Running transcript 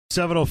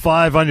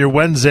7:05 on your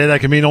Wednesday.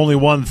 That can mean only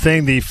one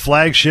thing. The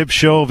flagship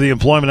show of the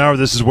Employment Hour.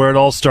 This is where it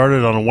all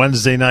started on a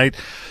Wednesday night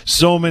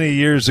so many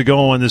years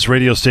ago on this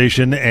radio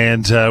station,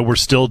 and we're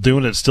still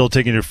doing it, still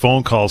taking your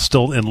phone calls,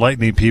 still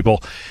enlightening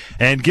people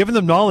and giving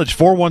them knowledge.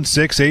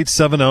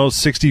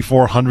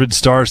 416-870-6400,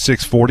 star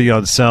 640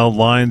 on sound.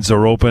 Lines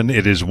are open.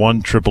 It is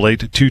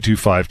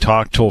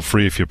 1-888-225-TALK, toll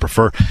free if you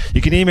prefer.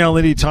 You can email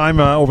anytime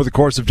over the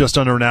course of just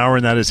under an hour,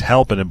 and that is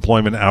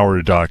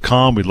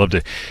help@employmenthour.com. We'd love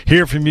to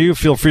hear from you.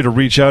 Feel free to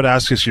reach out,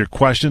 ask us your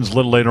questions. A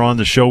little later on in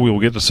the show, we will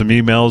get to some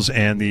emails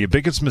and the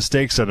biggest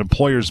mistakes that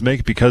employers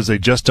make because they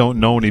just don't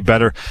know any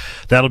better.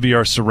 That'll be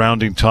our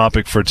surrounding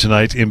topic for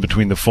tonight in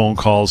between the phone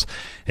calls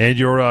and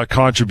your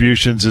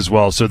contributions as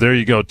well. So there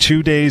you go.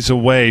 2 days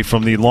away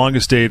from the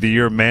longest day of the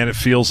year. Man, it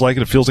feels like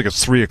it. It feels like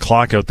it's 3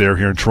 o'clock out there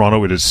here in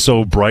Toronto. It is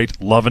so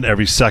bright. Loving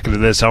every second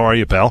of this. How are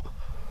you, pal?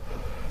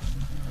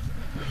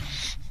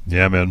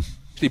 Yeah, man.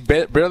 He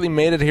barely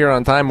made it here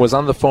on time, was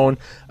on the phone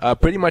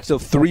pretty much till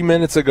 3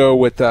 minutes ago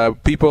with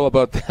people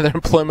about their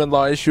employment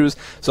law issues.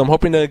 So I'm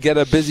hoping to get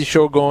a busy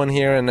show going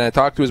here and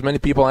talk to as many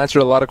people, answer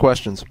a lot of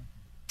questions.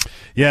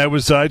 Yeah, it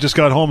was. I just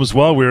got home as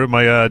well. We were at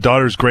my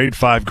daughter's grade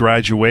 5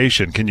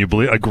 graduation. Can you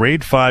believe a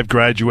grade 5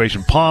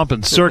 graduation? Pomp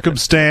and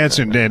circumstance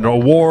and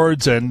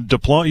awards and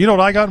diploma. You know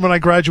what I got when I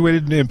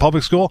graduated in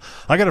public school?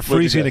 I got a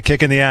freezing and a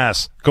kick in the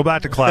ass. Go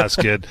back to class,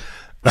 kid.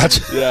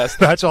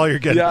 That's all you're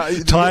getting. Yeah,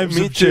 times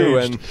me have too.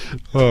 changed.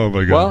 Oh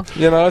my God.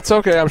 Well, it's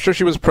okay. I'm sure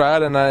she was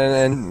proud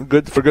and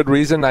good for good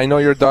reason. I know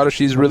your daughter;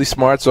 she's really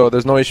smart, so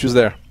there's no issues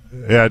there.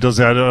 Yeah, it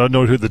doesn't. I don't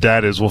know who the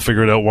dad is. We'll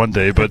figure it out one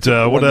day. But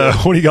what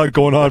do you got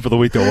going on for the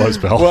week that was,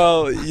 pal?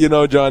 Well,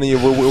 Johnny,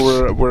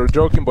 we're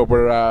joking, but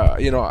we're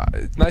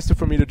it's nice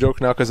for me to joke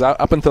now because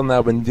up until now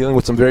I've been dealing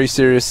with some very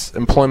serious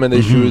employment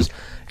issues.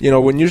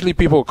 When usually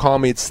people call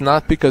me, it's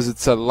not because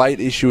it's a light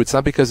issue. It's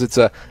not because it's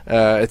a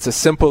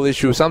simple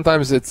issue.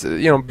 Sometimes it's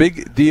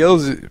big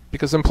deals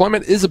because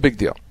employment is a big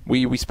deal.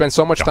 We spend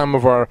so much time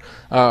of our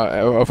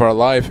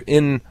life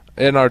in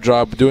our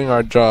job, doing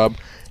our job.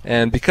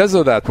 And because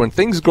of that, when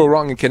things go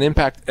wrong, it can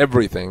impact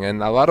everything.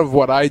 And a lot of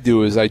what I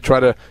do is I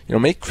try to,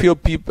 make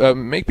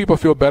people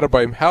feel better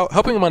by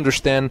helping them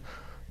understand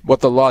what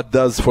the law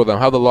does for them,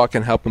 how the law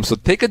can help them. So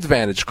take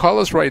advantage. Call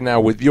us right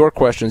now with your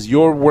questions,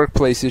 your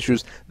workplace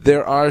issues.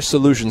 There are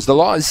solutions. The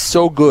law is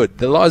so good.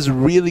 The law is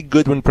really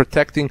good when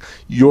protecting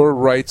your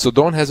rights. So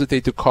don't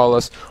hesitate to call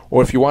us.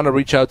 Or if you want to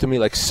reach out to me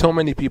like so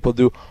many people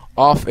do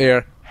off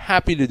air,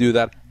 happy to do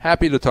that.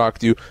 Happy to talk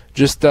to you.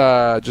 Just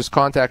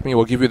contact me.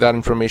 We'll give you that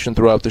information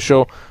throughout the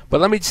show.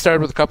 But let me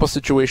start with a couple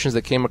situations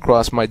that came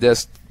across my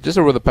desk just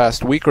over the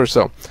past week or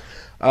so.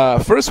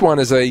 First one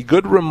is a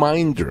good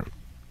reminder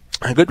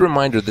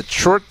that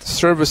short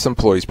service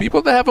employees,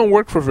 people that haven't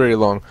worked for very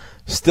long,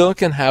 still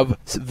can have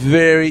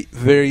very,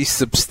 very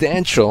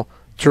substantial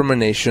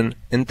termination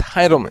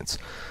entitlements.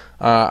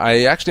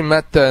 I actually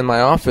met in my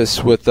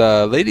office with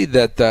a lady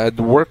that had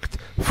worked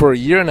for a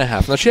year and a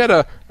half. Now, she had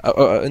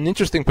an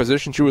interesting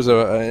position. She was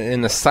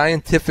in a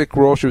scientific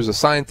role. She was a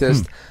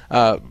scientist.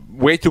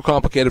 Way too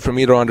complicated for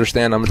me to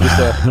understand. I'm just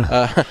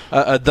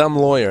a dumb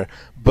lawyer.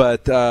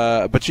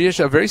 But she has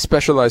a very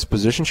specialized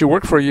position. She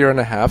worked for a year and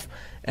a half,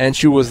 and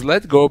she was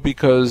let go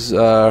because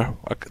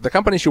the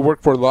company she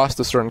worked for lost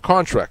a certain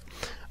contract.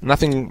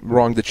 Nothing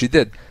wrong that she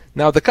did.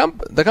 Now, the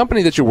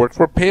company that you worked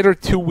for paid her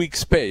 2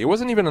 weeks' pay. It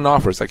wasn't even an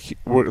offer. It's like,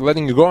 we're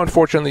letting you go,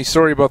 unfortunately.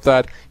 Sorry about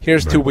that.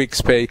 Here's 2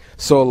 weeks' pay.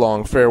 So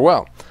long.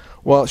 Farewell.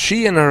 Well,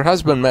 she and her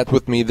husband met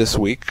with me this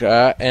week,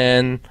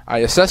 and I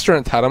assessed her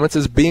entitlements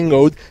as being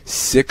owed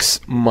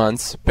 6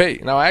 months' pay.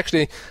 Now, I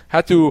actually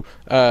had to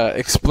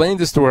explain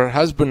this to her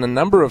husband a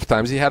number of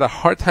times. He had a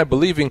hard time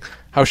believing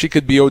how she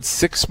could be owed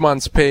 6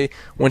 months' pay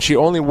when she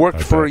only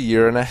worked for a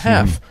year and a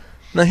half.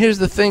 Now, here's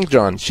the thing,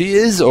 John. She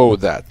is owed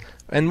that.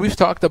 And we've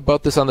talked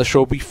about this on the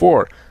show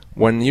before.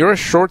 When you're a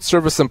short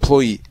service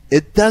employee,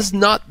 it does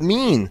not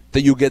mean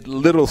that you get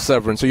little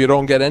severance or you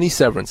don't get any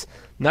severance.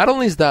 Not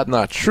only is that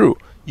not true,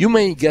 you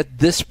may get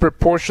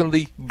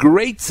disproportionately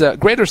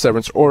greater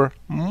severance or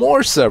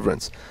more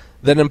severance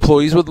than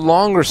employees with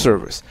longer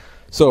service.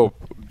 So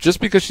just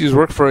because she's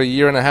worked for a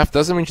year and a half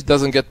doesn't mean she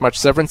doesn't get much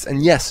severance.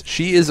 And yes,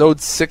 she is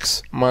owed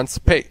 6 months'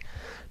 pay.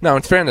 Now,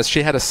 in fairness,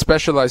 she had a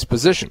specialized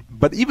position.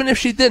 But even if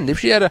she didn't, if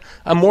she had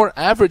a more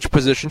average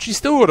position, she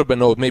still would have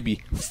been owed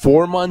maybe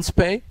 4 months'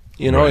 pay.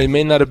 It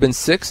may not have been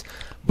 6,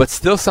 but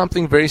still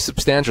something very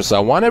substantial. So I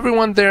want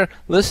everyone there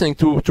listening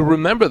to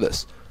remember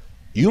this.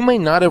 You may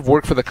not have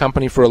worked for the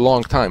company for a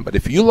long time, but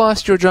if you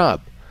lost your job,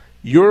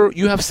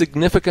 you have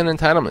significant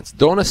entitlements.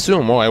 Don't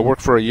assume, I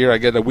worked for a year, I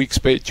get a week's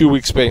pay, 2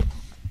 weeks' pay,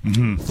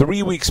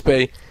 3 weeks'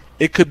 pay.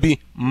 It could be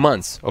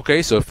months,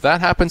 okay? So if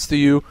that happens to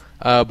you,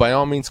 by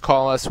all means,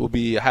 call us. We'll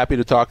be happy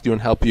to talk to you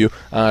and help you.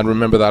 And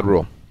remember that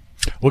rule.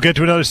 We'll get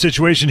to another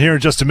situation here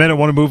in just a minute. I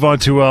want to move on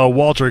to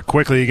Walter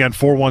quickly. Again,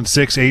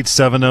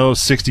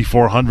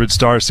 416-870-6400,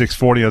 star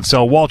 640 on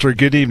cell. Walter,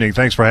 good evening.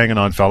 Thanks for hanging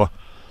on, fella.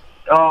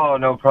 Oh,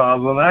 no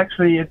problem.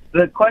 Actually,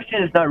 the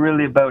question is not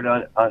really about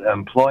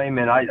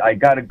employment. I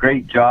got a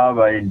great job.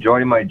 I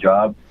enjoy my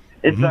job.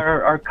 It's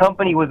our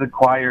company was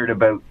acquired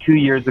about 2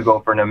 years ago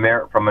from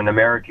an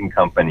American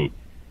company.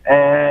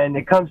 And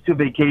it comes to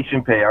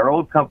vacation pay. Our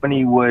old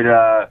company would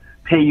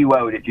pay you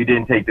out if you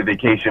didn't take the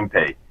vacation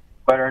pay.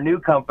 But our new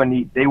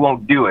company, they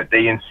won't do it.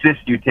 They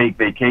insist you take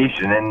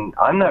vacation. And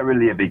I'm not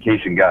really a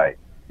vacation guy.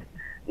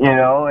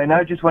 And I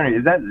was just wondering,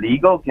 is that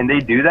legal? Can they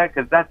do that?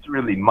 Because that's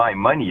really my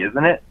money,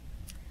 isn't it?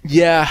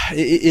 Yeah,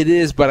 it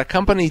is, but a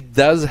company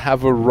does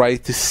have a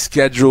right to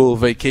schedule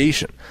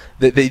vacation.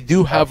 They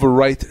do have a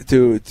right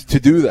to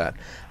do that.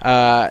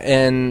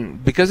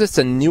 And because it's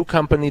a new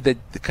company that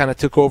kind of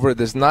took over,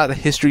 there's not a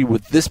history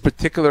with this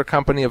particular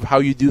company of how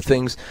you do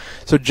things.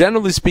 So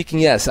generally speaking,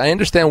 yes, I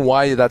understand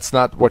why that's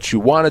not what you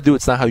want to do.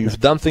 It's not how you've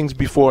done things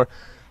before.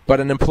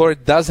 But an employer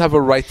does have a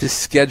right to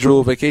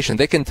schedule vacation.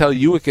 They can tell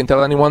you, it can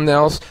tell anyone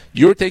else,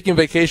 you're taking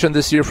vacation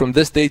this year from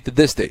this date to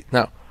this date.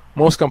 Now,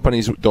 most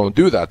companies don't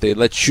do that. They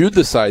let you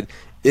decide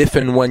if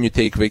and when you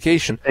take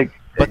vacation,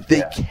 but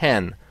they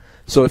can.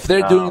 So if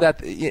they're doing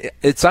that,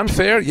 it's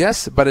unfair,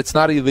 yes, but it's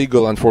not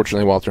illegal,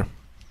 unfortunately, Walter.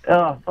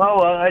 Well,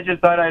 I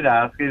just thought I'd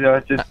ask. I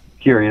was just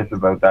curious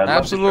about that.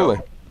 Absolutely.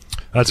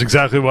 That's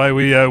exactly why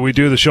we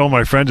do the show,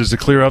 my friend, is to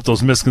clear up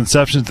those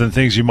misconceptions and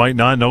things you might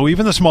not know,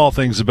 even the small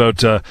things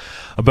about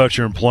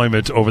your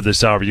employment over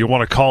this hour. You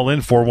want to call in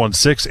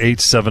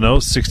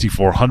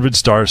 416-870-6400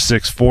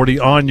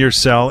 *640 on your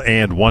cell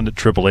and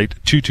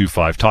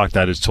 1-888-225-TALK.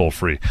 That is toll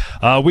free.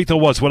 Weethel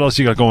Watts, what else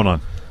you got going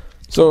on?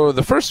 So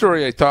the first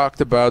story I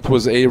talked about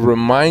was a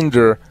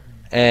reminder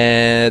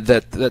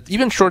that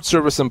even short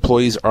service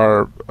employees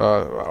are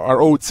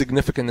owed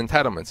significant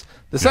entitlements.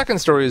 The second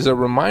story is a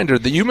reminder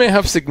that you may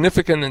have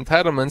significant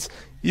entitlements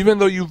even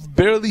though you've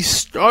barely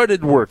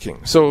started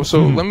working. So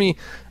let me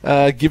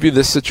give you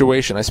this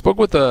situation. I spoke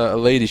with a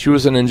lady. She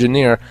was an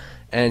engineer,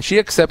 and she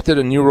accepted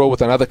a new role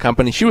with another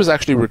company. She was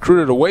actually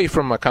recruited away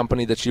from a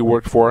company that she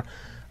worked for,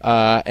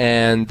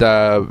 and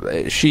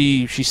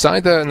she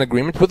signed an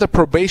agreement with a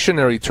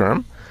probationary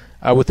term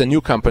with a new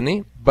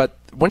company. But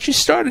when she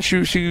started,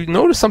 she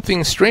noticed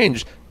something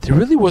strange. There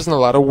really wasn't a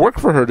lot of work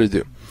for her to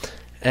do,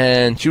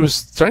 and she was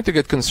starting to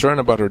get concerned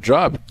about her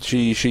job.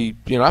 She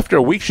after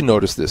a week she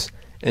noticed this,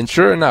 and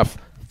sure enough,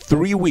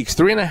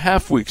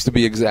 3.5 weeks to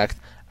be exact,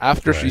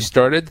 after she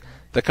started,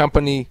 the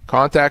company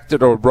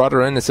contacted or brought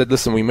her in and said,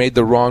 "Listen, we made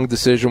the wrong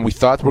decision. We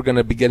thought we're going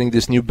to be getting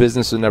this new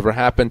business. It never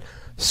happened.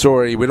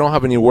 Sorry, we don't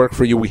have any work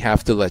for you. We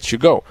have to let you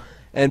go."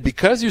 And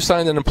because you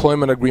signed an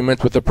employment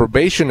agreement with a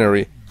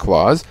probationary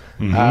clause,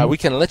 we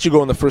can let you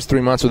go in the first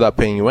 3 months without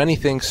paying you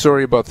anything.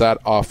 Sorry about that.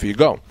 Off you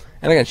go.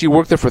 And again, she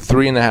worked there for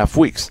 3.5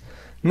 weeks.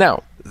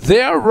 Now,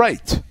 they are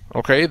right,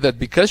 okay, that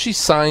because she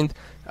signed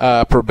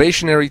a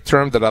probationary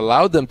term that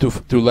allowed them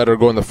to let her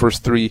go in the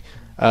first 3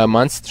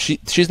 months,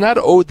 she's not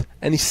owed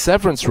any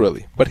severance,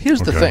 really. But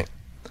here's the thing.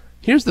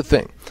 Here's the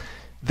thing.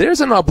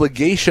 There's an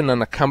obligation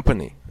on a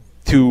company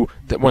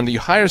that when you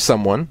hire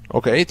someone,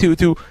 okay,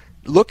 to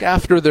look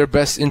after their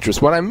best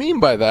interest. What I mean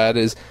by that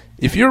is,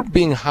 if you're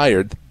being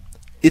hired,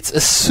 it's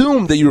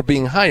assumed that you're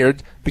being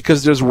hired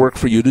because there's work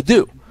for you to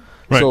do.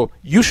 Right. So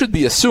you should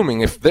be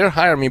assuming if they're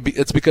hiring me,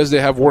 it's because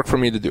they have work for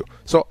me to do.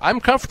 So I'm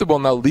comfortable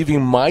now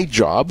leaving my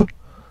job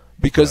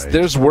because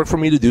there's work for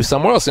me to do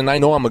somewhere else. And I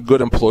know I'm a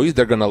good employee.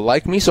 They're going to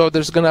like me, so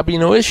there's going to be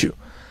no issue.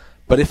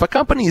 But if a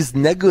company is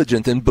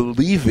negligent in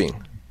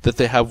believing that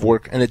they have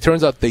work and it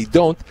turns out they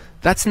don't,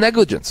 that's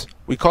negligence.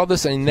 We call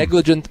this a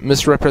negligent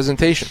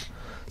misrepresentation.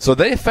 So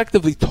they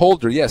effectively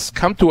told her, yes,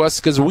 come to us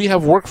because we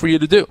have work for you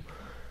to do.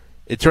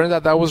 It turned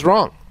out that was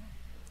wrong.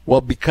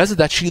 Well, because of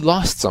that, she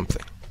lost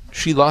something.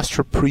 She lost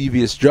her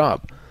previous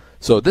job.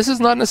 So this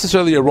is not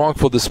necessarily a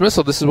wrongful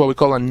dismissal. This is what we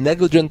call a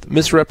negligent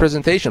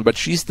misrepresentation, but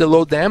she's still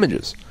owed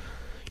damages.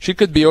 She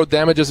could be owed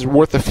damages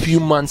worth a few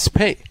months'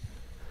 pay.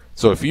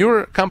 So if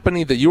your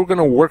company that you're going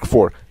to work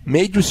for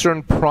made you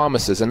certain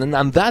promises, and then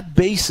on that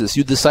basis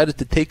you decided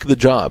to take the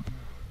job,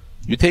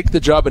 you take the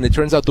job and it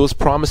turns out those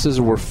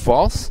promises were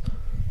false,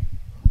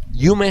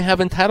 you may have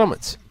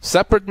entitlements,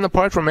 separate and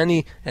apart from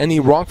any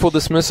wrongful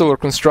dismissal or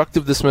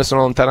constructive dismissal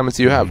entitlements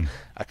you have.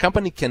 A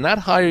company cannot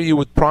hire you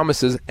with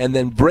promises and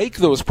then break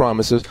those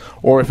promises,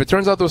 or if it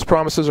turns out those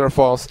promises are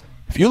false,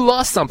 if you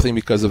lost something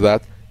because of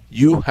that,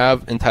 you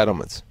have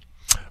entitlements.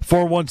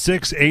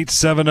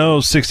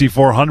 416-870-6400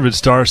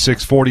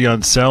 *640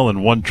 on cell and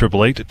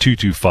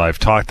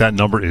 1-888-225-TALK. That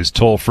number is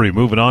toll free.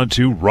 Moving on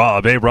to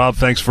Rob. Hey, Rob,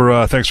 thanks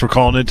for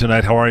calling in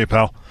tonight. How are you,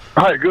 pal?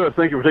 Hi, good.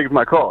 Thank you for taking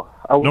my call.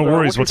 No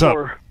worries. What's up?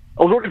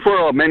 I was working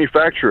for a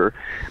manufacturer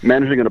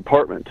managing an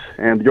apartment,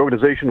 and the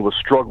organization was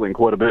struggling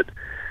quite a bit.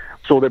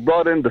 So they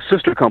brought in the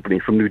sister company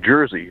from New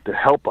Jersey to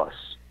help us.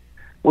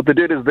 What they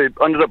did is they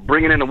ended up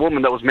bringing in a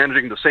woman that was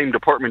managing the same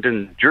department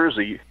in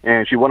Jersey,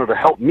 and she wanted to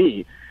help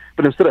me.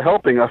 But instead of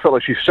helping, I felt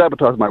like she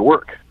sabotaged my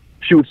work.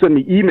 She would send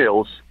me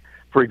emails,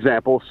 for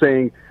example,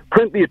 saying,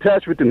 print the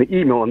attachment in the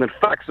email and then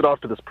fax it off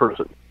to this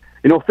person.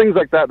 Things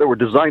like that were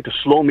designed to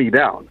slow me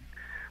down.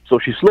 So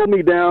she slowed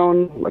me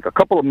down like a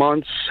couple of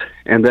months,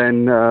 and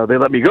then they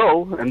let me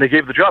go, and they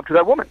gave the job to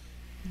that woman.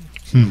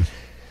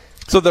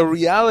 So the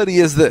reality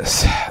is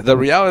this. The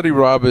reality,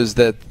 Rob, is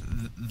that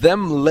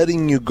them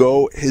letting you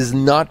go is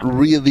not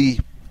really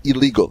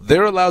illegal.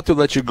 They're allowed to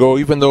let you go,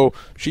 even though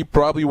she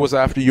probably was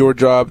after your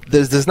job.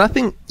 There's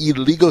nothing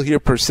illegal here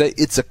per se.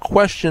 It's a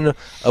question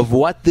of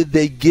what did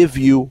they give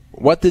you,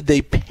 what did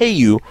they pay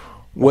you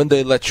when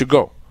they let you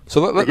go.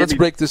 So let's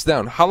break this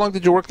down. How long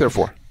did you work there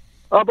for?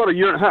 About a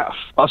year and a half.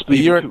 Possibly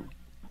A year. 2.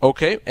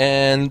 Okay,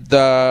 and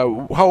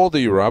how old are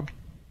you, Rob?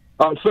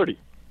 I'm 30.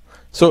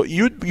 So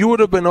you would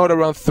have been owed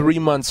around 3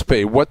 months'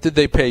 pay. What did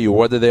they pay you?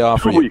 What did they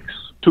offer 2 you? weeks.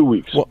 2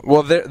 weeks.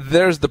 Well,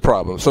 there's the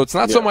problem. So it's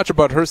not so much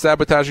about her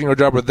sabotaging your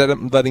job or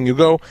them letting you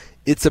go.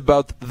 It's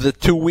about the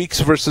 2 weeks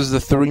versus the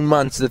 3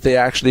 months that they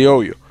actually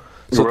owe you.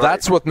 So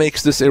that's what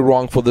makes this a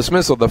wrongful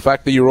dismissal, the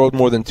fact that you're owed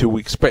more than 2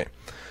 weeks' pay.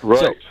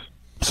 Right.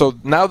 So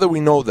now that we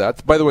know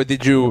that, by the way,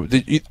 did you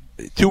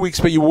 2 weeks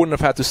pay, you wouldn't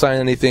have had to sign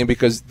anything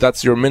because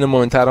that's your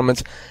minimum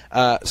entitlements.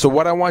 So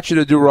what I want you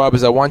to do, Rob,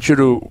 is I want you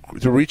to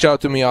reach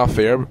out to me off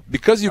air.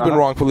 Because you've been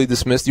wrongfully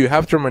dismissed, you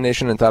have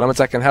termination entitlements.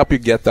 I can help you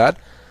get that.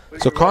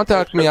 So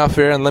contact me off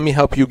air and let me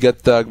help you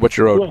get what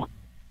you're owed.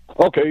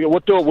 Okay,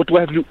 what do I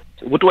have to do?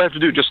 What do I have to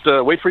do? Just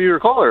wait for your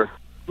call, or?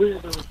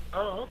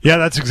 Yeah,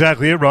 that's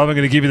exactly it, Rob. I'm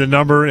going to give you the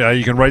number.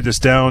 You can write this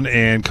down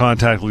and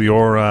contact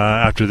Lior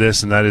after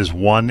this, and that is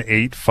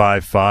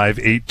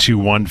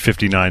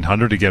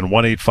 1-855-821-5900. Again,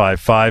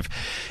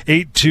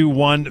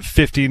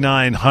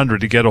 1-855-821-5900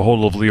 to get a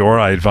hold of Lior.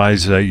 I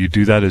advise you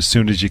do that as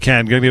soon as you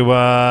can. Going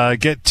to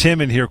get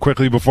Tim in here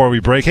quickly before we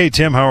break. Hey,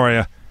 Tim, how are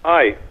you?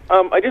 Hi.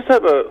 I just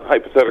have a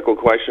hypothetical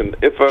question.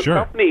 If a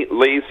company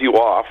lays you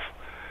off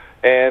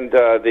and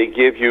they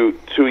give you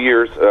 2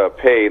 years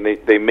pay and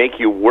they make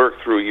you work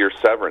through your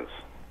severance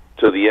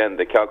to the end,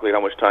 they calculate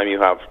how much time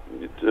you have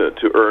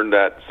to earn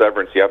that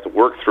severance. You have to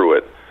work through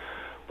it.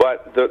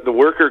 But the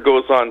worker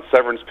goes on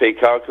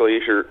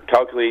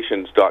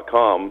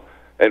severancepaycalculations.com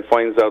and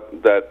finds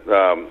out that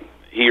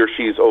he or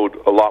she's owed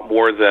a lot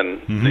more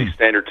than the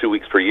standard 2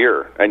 weeks per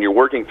year. And you're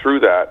working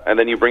through that, and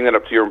then you bring that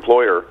up to your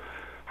employer.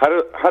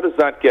 How does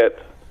that get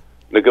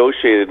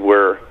negotiated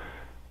where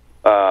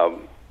they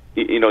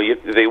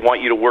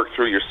want you to work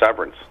through your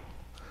severance?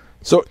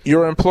 So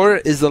your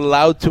employer is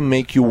allowed to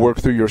make you work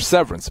through your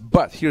severance.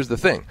 But here's the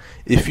thing.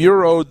 If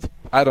you're owed,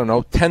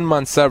 10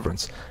 months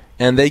severance,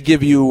 and they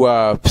give you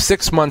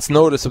 6 months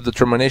notice of the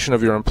termination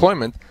of your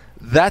employment,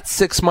 that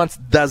 6 months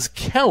does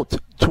count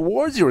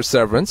towards your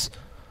severance.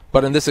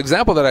 But in this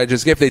example that I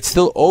just gave, they'd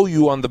still owe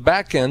you on the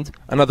back end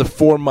another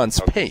 4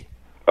 months pay.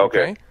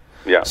 Okay.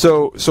 Yeah.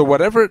 So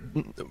whatever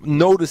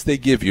notice they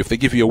give you, if they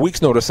give you a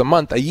week's notice, a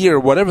month, a year,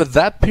 whatever,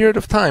 that period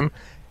of time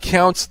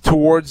counts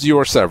towards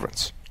your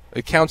severance.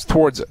 It counts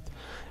towards it.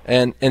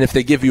 And if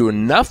they give you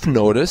enough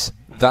notice,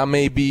 that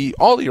may be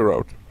all you're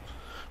owed.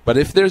 But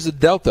if there's a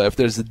delta, if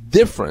there's a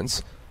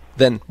difference,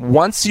 then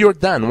once you're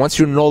done, once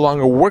you're no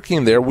longer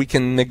working there, we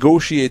can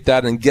negotiate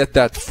that and get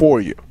that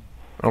for you.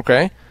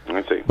 Okay?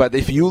 I see. But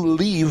if you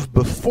leave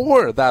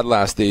before that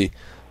last day,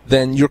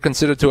 then you're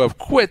considered to have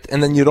quit,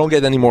 and then you don't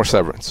get any more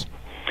severance.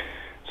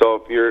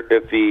 So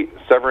if the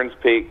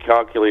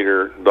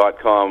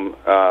severancepaycalculator.com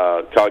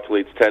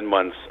calculates 10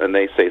 months and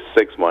they say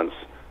 6 months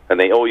and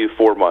they owe you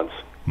 4 months,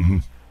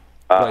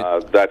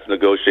 that's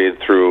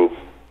negotiated through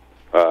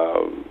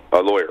a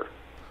lawyer.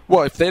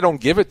 Well, if they don't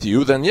give it to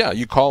you, then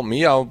you call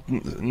me. I'll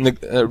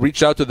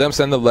reach out to them,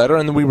 send a letter,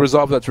 and we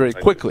resolve that very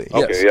quickly.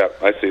 Okay, yes.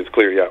 I see. It's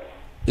clear,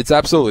 It's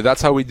absolutely.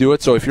 That's how we do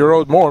it. So if you're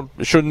owed more,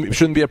 it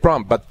shouldn't be a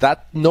problem. But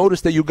that notice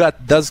that you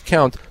got does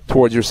count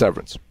towards your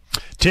severance.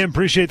 Tim,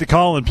 appreciate the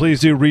call, and please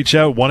do reach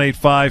out,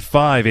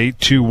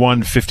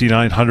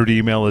 1-855-821-5900.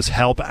 Email is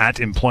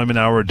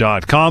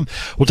help@employmenthour.com.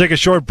 We'll take a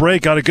short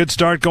break. Got a good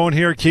start going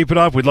here. Keep it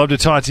up. We'd love to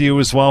talk to you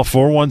as well.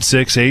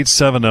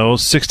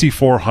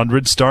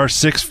 416-870-6400, star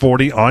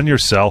 640 on your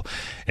cell,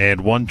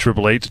 and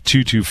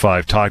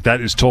 1-888-225-TALK. That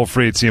is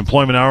toll-free. It's the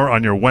Employment Hour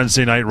on your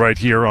Wednesday night right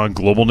here on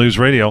Global News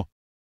Radio.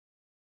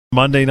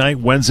 Monday night,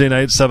 Wednesday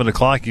night, 7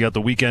 o'clock. You got the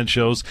weekend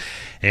shows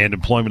and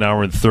Employment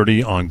Hour in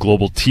 30 on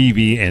Global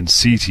TV and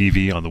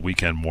CTV on the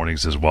weekend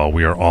mornings as well.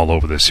 We are all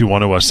over this. You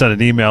want to send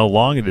an email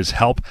along, it is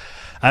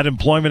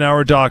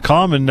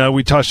help@employmenthour.com, and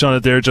we touched on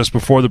it there just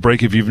before the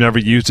break. If you've never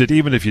used it,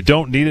 even if you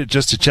don't need it,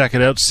 just to check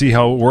it out, see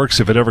how it works.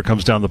 If it ever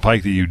comes down the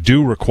pike that you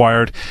do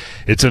require it,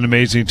 it's an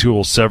amazing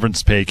tool,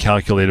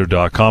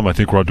 severancepaycalculator.com. I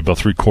think we're up to about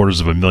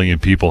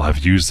 750,000 people have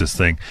used this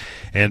thing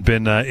and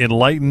been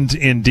enlightened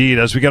indeed.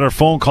 As we get our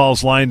phone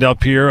calls lined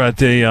up here at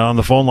the on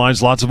the phone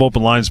lines, lots of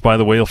open lines, by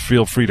the way.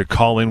 Feel free to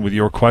call in with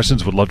your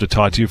questions. Would love to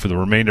talk to you for the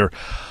remainder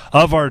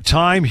of our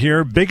time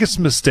here. Biggest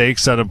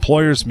mistakes that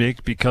employers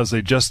make because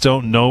they just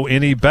don't know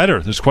any better.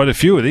 There's quite a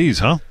few of these,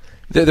 huh?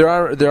 There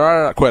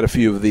are quite a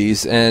few of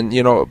these, and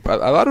a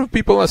lot of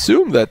people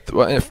assume that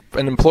if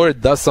an employer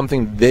does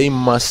something, they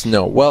must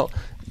know. Well,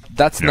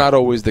 that's not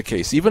always the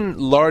case. Even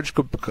large,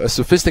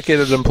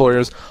 sophisticated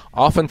employers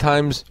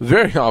oftentimes,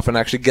 very often,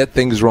 actually get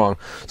things wrong.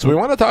 So we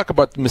want to talk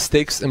about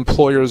mistakes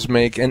employers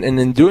make, and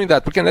in doing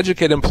that, we can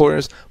educate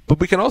employers, but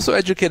we can also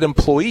educate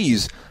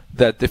employees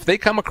that if they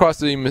come across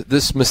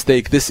this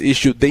mistake, this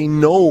issue, they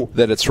know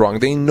that it's wrong.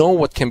 They know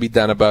what can be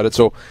done about it.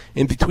 So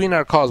in between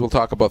our calls, we'll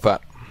talk about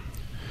that.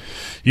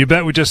 You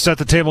bet. We just set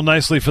the table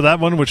nicely for that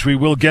one, which we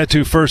will get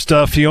to. First,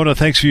 Fiona,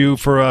 thanks you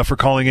for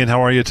calling in.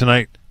 How are you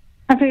tonight?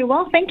 I'm very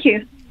well, thank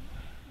you.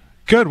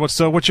 Good. What's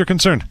your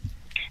concern?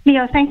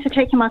 Lior, thanks for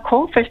taking my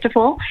call, first of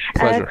all.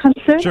 Pleasure.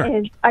 Concern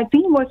is I've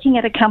been working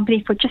at a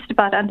company for just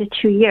about under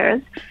 2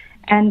 years,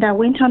 and I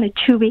went on a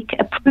 2-week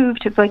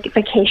approved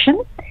vacation.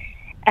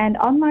 And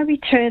on my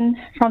return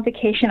from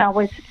vacation,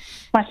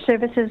 my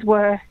services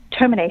were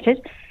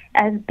terminated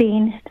as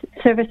being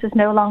services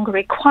no longer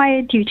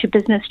required due to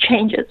business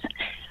changes.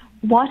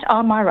 What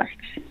are my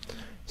rights?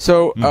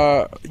 So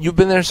you've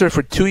been there, sir,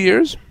 for 2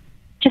 years?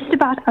 Just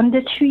about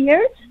under 2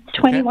 years,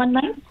 21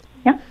 months.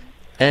 Yeah.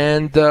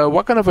 And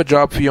what kind of a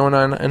job,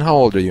 Fiona, and how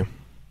old are you?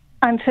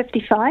 I'm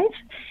 55,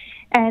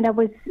 and I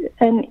was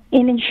in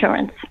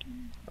insurance.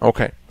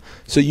 Okay.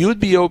 So you'd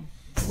be owed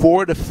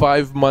 4 to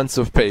 5 months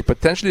of pay,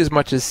 potentially as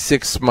much as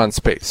 6 months'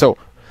 pay. So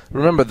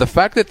remember, the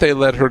fact that they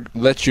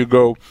let you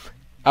go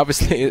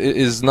obviously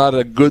is not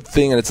a good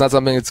thing, and it's not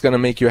something that's going to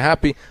make you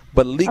happy.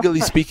 But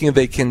legally speaking,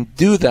 they can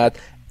do that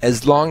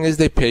as long as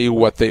they pay you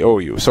what they owe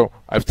you. So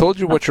I've told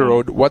you what you're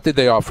owed. What did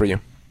they offer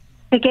you?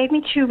 They gave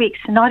me 2 weeks,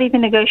 not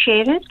even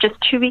negotiated, just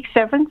 2 weeks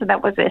severance, and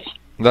that was it.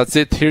 That's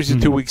it. Here's your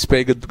 2 weeks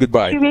pay.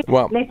 Goodbye. 2 weeks,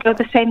 Wow. let go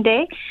the same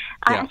day.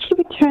 I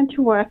actually returned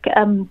to work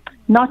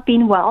not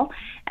being well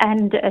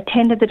and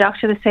attended the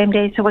doctor the same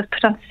day, so I was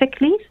put on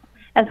sick leave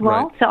as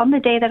well. Right. So on the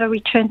day that I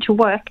returned to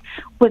work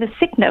with a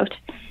sick note,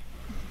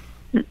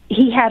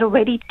 he had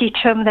already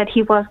determined that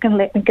he was going to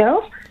let me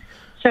go.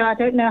 So I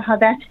don't know how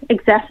that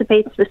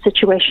exacerbates the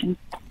situation.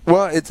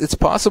 Well, it's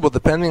possible,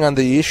 depending on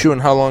the issue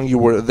and how long you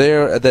were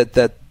there,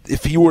 that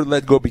if you were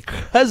let go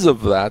because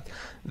of that,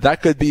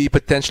 that could be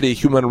potentially a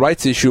human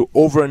rights issue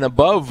over and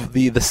above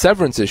the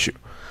severance issue.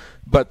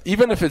 But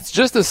even if it's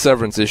just a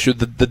severance issue,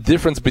 the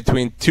difference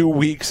between 2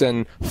 weeks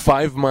and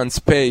 5 months'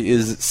 pay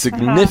is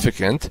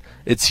significant.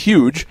 It's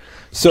huge.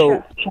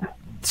 So. Sure.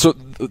 So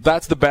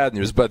that's the bad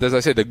news. But as I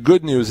say, the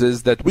good news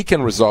is that we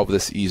can resolve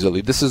this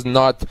easily. This is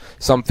not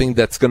something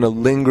that's going to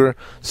linger.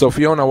 So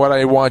Fiona, what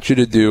I want you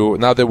to do,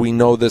 now that we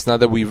know this, now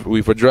that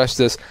we've addressed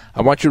this,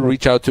 I want you to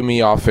reach out to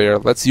me off air.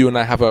 Let's you and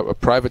I have a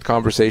private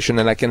conversation,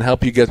 and I can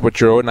help you get what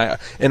you're owed.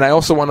 And I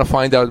also want to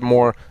find out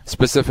more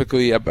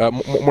specifically,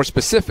 more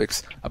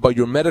specifics about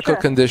your medical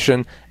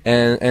condition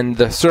and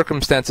the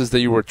circumstances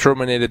that you were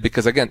terminated.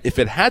 Because again, if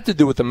it had to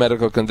do with the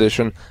medical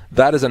condition,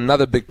 that is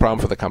another big problem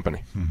for the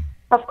company.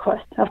 Of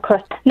course.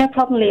 No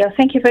problem, Leo.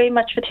 Thank you very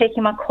much for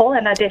taking my call,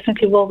 and I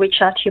definitely will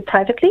reach out to you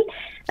privately.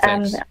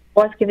 I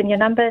was given your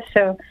number,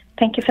 so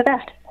thank you for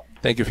that.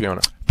 Thank you,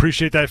 Fiona.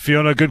 Appreciate that,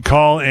 Fiona. Good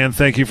call, and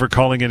thank you for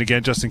calling in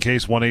again. Just in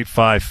case,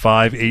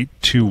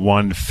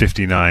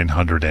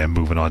 1-855-821-5900. And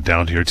moving on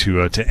down here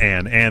to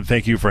Anne. Anne,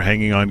 thank you for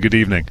hanging on. Good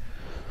evening.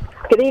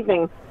 Good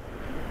evening.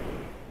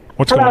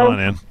 What's going on,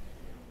 Anne?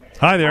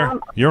 Hi there.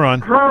 You're on.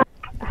 Hi.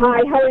 How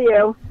are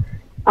you?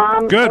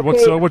 Good.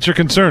 Okay. What's your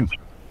concern?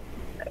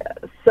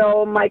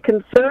 So my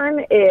concern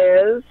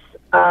is,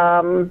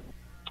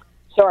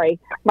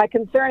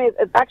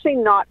 it's actually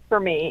not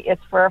for me.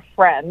 It's for a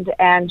friend,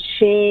 and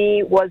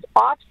she was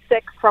off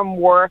sick from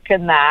work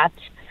and that,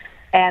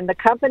 and the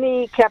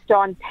company kept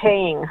on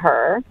paying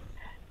her,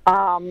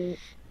 and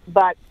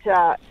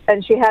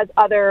she has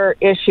other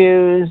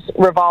issues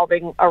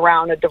revolving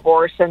around a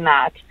divorce and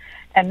that,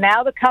 and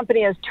now the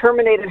company has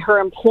terminated her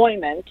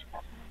employment,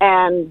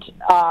 and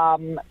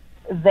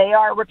they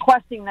are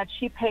requesting that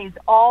she pays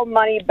all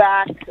money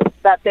back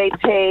that they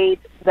paid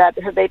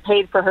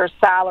for her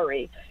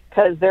salary,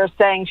 because they're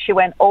saying she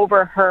went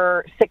over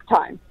her sick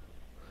time.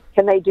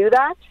 Can they do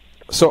that?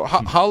 So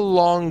how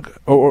long,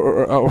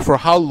 or for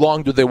how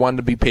long do they want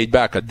to be paid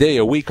back? A day,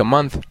 a week, a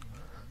month?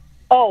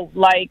 Oh,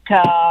 like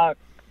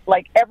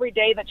every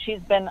day that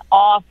she's been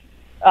off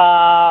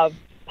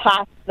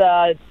past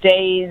the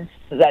days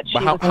that she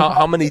was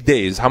how many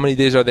days? How many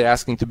days are they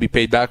asking to be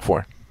paid back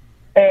for?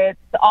 It's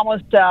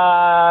almost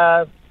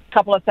a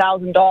couple of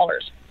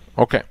 $1,000.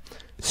 Okay.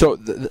 So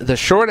the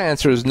short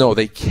answer is no,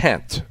 they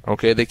can't.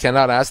 Okay, they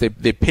cannot ask.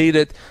 They paid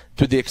it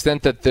to the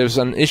extent that there's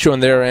an issue on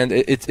their end.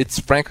 It's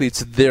frankly,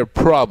 it's their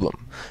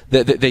problem.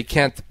 They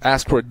can't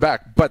ask for it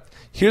back. But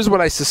here's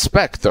what I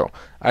suspect, though.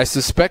 I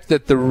suspect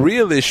that the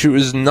real issue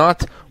is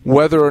not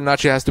whether or not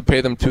she has to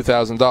pay them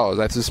 $2,000.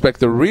 I suspect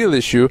the real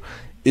issue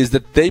is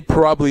that they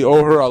probably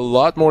owe her a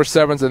lot more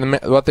severance than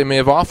what they may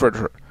have offered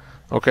her.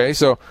 Okay,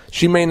 so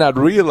she may not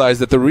realize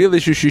that the real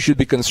issue she should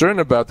be concerned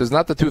about is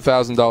not the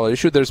 $2,000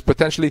 issue. There's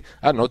potentially,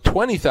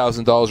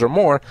 $20,000 or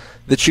more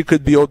that she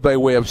could be owed by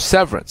way of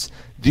severance.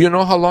 Do you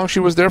know how long she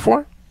was there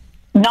for?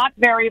 Not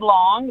very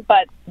long,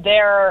 but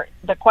the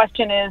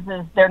question is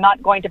they're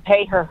not going to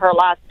pay her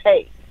last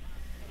pay.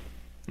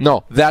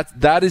 No,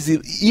 that is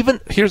even.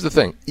 Here's the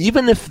thing: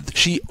 even if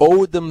she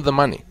owed them the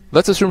money,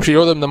 let's assume she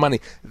owed them the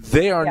money,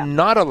 they are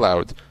not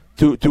allowed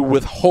to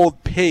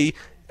withhold pay.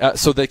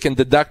 So they can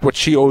deduct what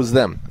she owes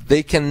them.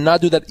 They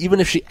cannot do that even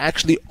if she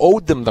actually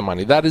owed them the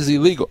money. That is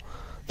illegal.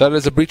 That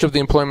is a breach of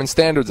the Employment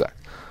Standards Act.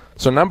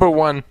 So number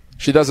one,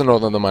 she doesn't owe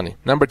them the money.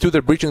 Number 2,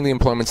 they're breaching the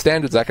Employment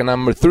Standards Act. And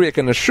number 3, I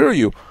can assure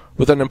you,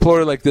 with an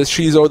employer like this,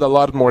 she's owed a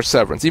lot more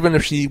severance, even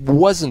if she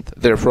wasn't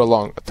there for a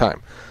long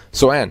time.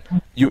 So, Anne,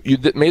 you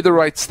made the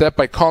right step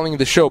by calling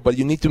the show, but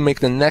you need to make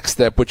the next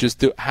step, which is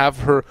to have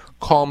her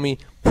call me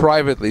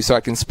privately so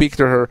I can speak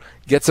to her,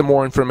 get some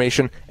more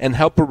information, and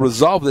help her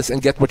resolve this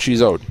and get what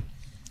she's owed.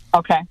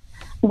 Okay.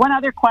 One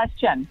other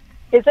question.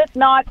 Is it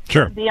not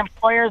Sure. the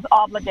employer's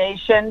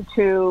obligation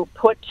to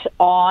put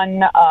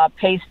on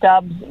pay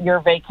stubs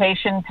your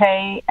vacation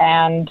pay,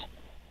 and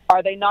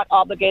are they not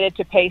obligated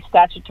to pay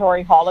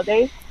statutory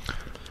holidays?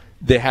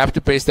 They have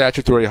to pay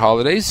statutory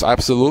holidays,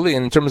 absolutely.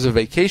 And in terms of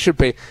vacation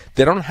pay,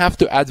 they don't have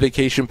to add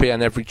vacation pay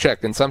on every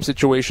check. In some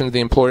situations, the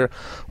employer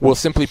will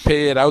simply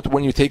pay it out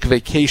when you take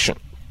vacation.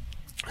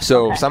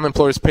 So some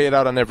employers pay it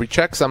out on every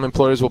check. Some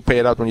employers will pay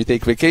it out when you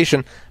take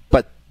vacation.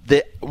 But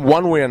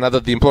one way or another,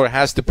 the employer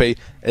has to pay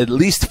at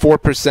least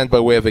 4% by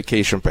way of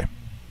vacation pay.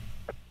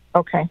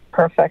 Okay,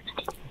 perfect.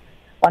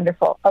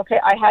 Wonderful.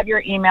 Okay, I have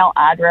your email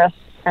address,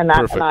 and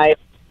I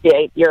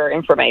appreciate your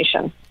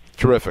information.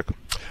 Terrific.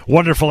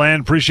 Wonderful,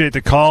 Ann. Appreciate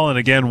the call. And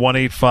again,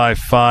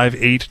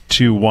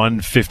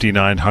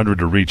 1-855-821-5900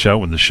 to reach out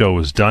when the show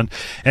is done.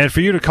 And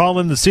for you to call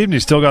in this evening, you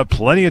still got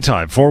plenty of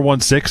time.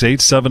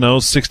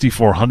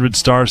 416-870-6400,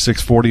 star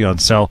 640 on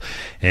cell,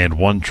 and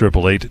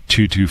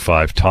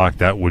 1-888-225-TALK.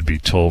 That would be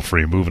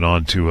toll-free. Moving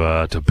on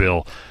to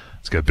Bill.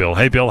 Let's get Bill.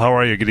 Hey, Bill, how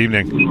are you? Good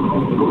evening.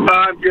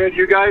 I'm good.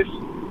 You guys?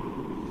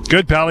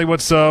 Good, Pally.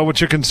 What's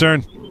your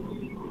concern?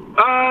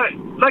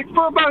 Like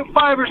for about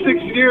 5 or 6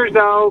 years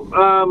now,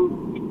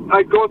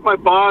 I go with my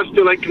boss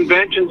to like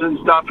conventions and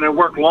stuff, and I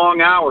work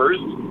long hours.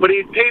 But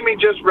he'd pay me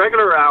just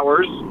regular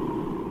hours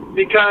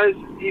because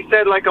he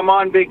said like I'm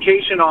on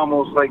vacation,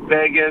 almost like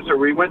Vegas, or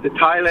we went to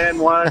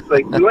Thailand once.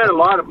 Like we went a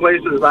lot of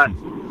places. How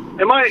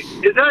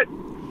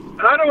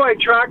do I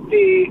track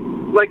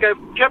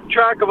I've kept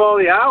track of all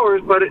the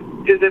hours, but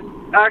is it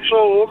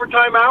actual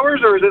overtime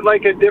hours, or is it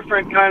like a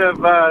different kind of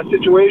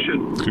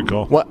situation? Good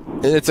call. Well,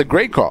 it's a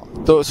great call.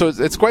 So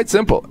it's quite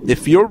simple.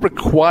 If you're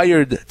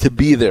required to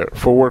be there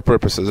for work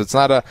purposes, it's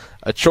not a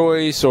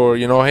choice, or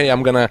hey,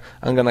 I'm gonna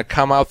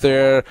come out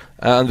there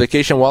on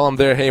vacation while I'm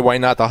there. Hey, why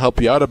not? I'll help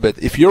you out a bit.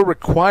 If you're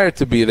required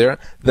to be there,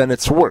 then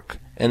it's work,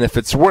 and if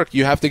it's work,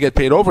 you have to get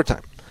paid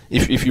overtime.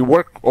 If you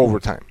work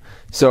overtime.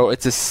 So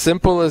it's as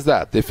simple as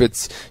that. If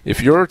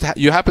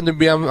you happen to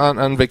be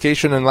on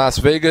vacation in Las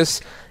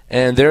Vegas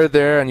and they're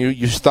there and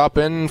you stop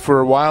in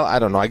for a while, I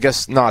don't know. I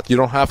guess not. You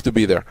don't have to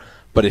be there.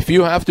 But if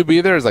you have to be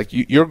there, it's like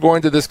you're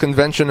going to this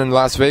convention in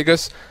Las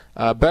Vegas,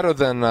 better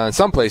than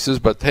some places.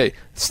 But hey,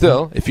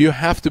 still, if you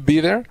have to be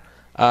there,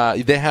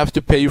 they have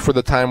to pay you for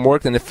the time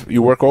worked. And if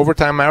you work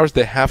overtime hours,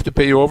 they have to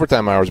pay you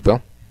overtime hours,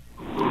 Bill.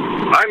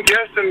 I'm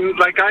guessing,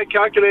 like I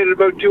calculated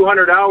about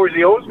 200 hours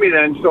he owes me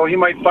then, so he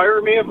might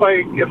fire me if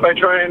I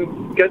try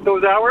and get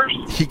those hours?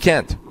 He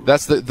can't.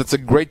 That's a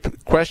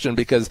great question,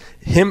 because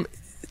him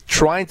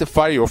trying to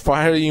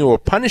fire you or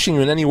punishing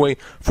you in any way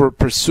for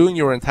pursuing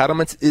your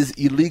entitlements is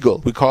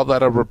illegal. We call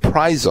that a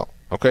reprisal.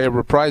 Okay, a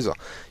reprisal.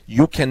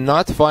 You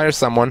cannot fire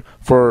someone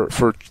for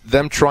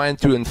them trying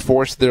to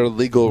enforce their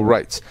legal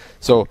rights.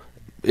 So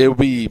it will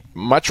be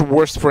much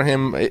worse for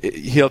him.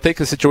 He'll take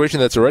a situation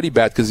that's already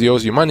bad because he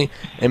owes you money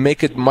and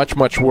make it much,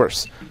 much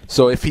worse.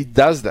 So if he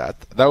does that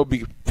would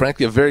be,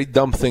 frankly, a very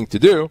dumb thing to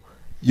do.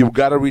 You've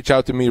got to reach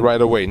out to me right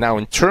away. Now,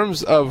 in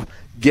terms of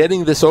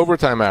getting this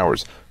overtime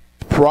hours,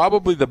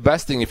 probably the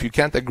best thing, if you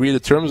can't agree to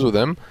terms with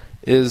him,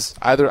 is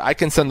either I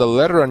can send a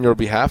letter on your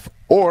behalf,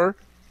 or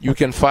you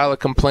can file a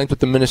complaint with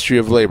the Ministry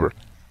of Labor.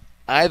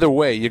 Either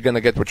way, you're going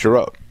to get what you're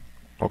owed.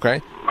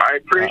 Okay? I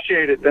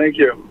appreciate it. Thank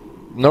you.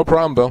 No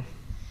problem, Bill.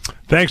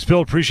 Thanks,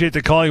 Bill. Appreciate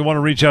the call. You want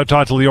to reach out,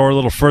 talk to Lior a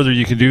little further,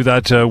 you can do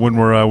that when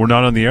we're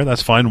not on the air.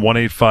 That's fine.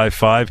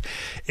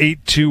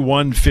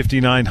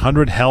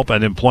 1-855-821-5900. Help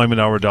at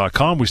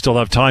employmenthour.com. We still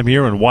have time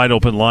here and wide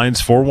open lines.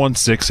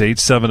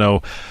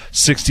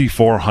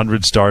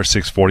 416-870-6400, star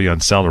 640 on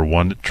cell, or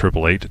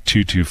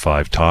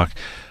 1-888-225-TALK.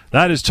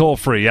 That is toll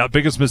free. Yeah,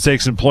 biggest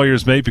mistakes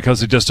employers make because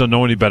they just don't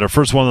know any better.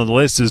 First one on the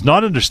list is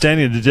not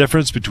understanding the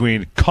difference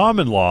between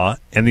common law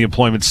and the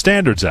Employment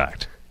Standards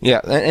Act.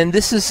 Yeah, and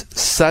this is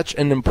such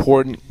an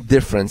important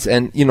difference.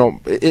 And,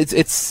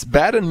 it's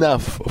bad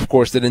enough, of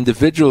course, that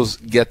individuals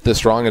get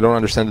this wrong and don't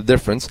understand the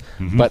difference,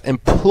 but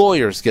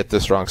employers get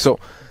this wrong.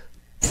 So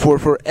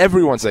for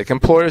everyone's sake,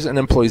 employers and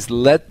employees,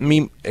 let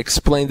me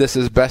explain this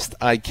as best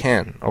I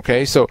can,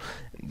 okay? So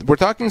we're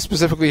talking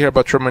specifically here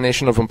about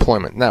termination of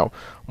employment. Now,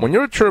 when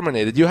you're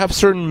terminated, you have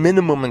certain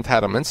minimum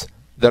entitlements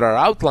that are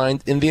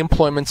outlined in the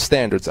Employment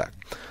Standards Act.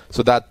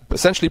 So that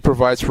essentially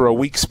provides for a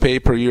week's pay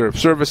per year of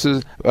service.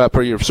 In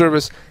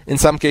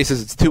some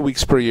cases, it's 2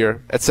 weeks per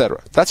year,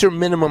 etc. That's your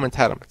minimum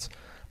entitlements.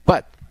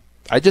 But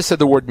I just said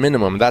the word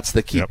minimum. That's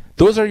the key. Yep.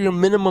 Those are your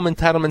minimum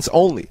entitlements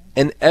only.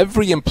 And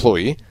every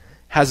employee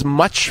has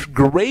much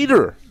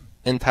greater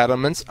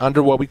entitlements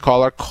under what we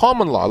call our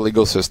common law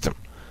legal system.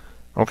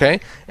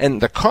 Okay?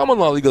 And the common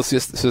law legal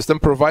system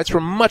provides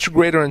for much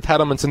greater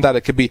entitlements than that.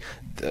 It could be,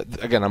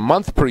 again, a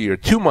month per year,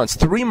 2 months,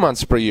 3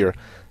 months per year.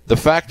 The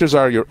factors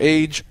are your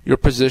age, your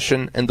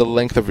position, and the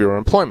length of your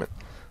employment.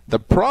 The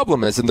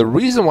problem is, and the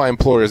reason why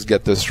employers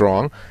get this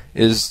wrong,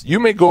 is you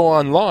may go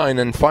online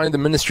and find the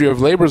Ministry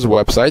of Labor's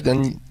website,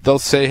 and they'll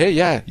say, hey,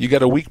 yeah, you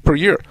get a week per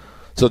year.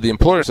 So the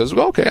employer says,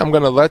 well, okay, I'm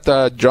going to let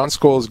John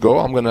Scholes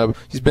go.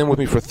 He's been with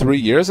me for 3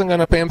 years. I'm going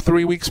to pay him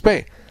 3 weeks'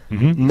 pay.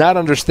 Not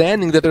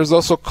understanding that there's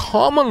also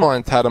common law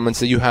entitlements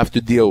that you have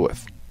to deal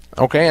with.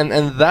 Okay,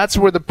 and that's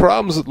where the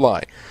problems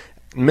lie.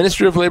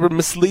 Ministry of Labor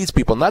misleads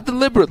people, not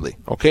deliberately,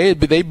 okay?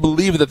 They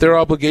believe that their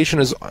obligation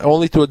is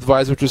only to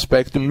advise with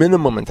respect to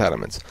minimum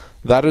entitlements.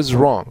 That is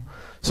wrong.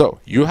 So,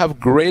 you have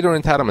greater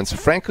entitlements.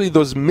 Frankly,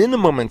 those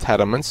minimum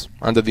entitlements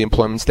under the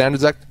Employment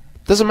Standards Act,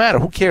 doesn't matter.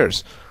 Who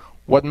cares?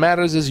 What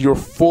matters is your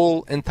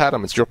full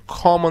entitlements, your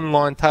common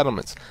law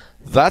entitlements.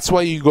 That's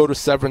why you go to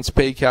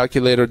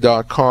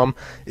severancepaycalculator.com.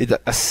 It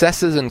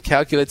assesses and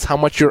calculates how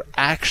much you're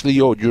actually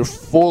owed, your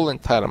full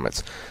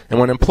entitlements. And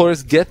when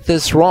employers get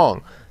this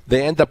wrong,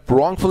 they end up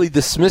wrongfully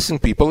dismissing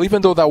people,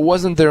 even though that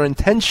wasn't their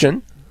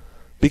intention,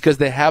 because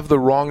they have the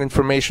wrong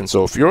information.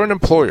 So if you're an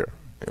employer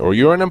or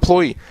you're an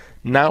employee,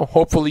 now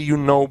hopefully you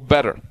know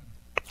better.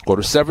 Go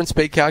to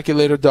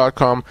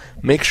severancepaycalculator.com.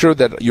 Make sure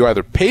that you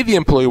either pay the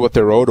employee what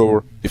they're owed,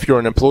 or if you're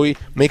an employee,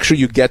 make sure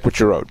you get what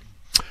you're owed.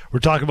 We're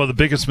talking about the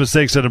biggest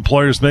mistakes that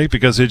employers make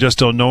because they just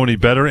don't know any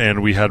better,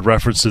 and we had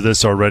reference to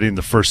this already in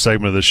the first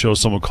segment of the show.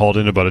 Someone called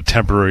in about a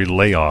temporary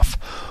layoff.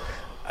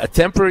 A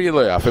temporary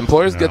layoff.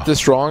 Employers get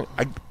this wrong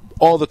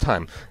all the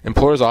time.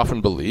 Employers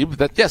often believe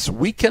that, yes,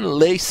 we can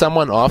lay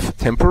someone off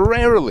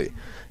temporarily,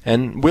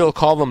 and we'll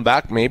call them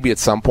back maybe at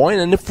some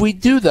point, and if we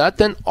do that,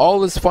 then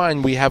all is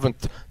fine. We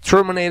haven't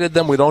terminated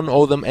them. We don't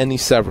owe them any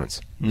severance.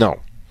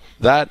 No,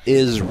 that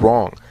is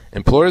wrong.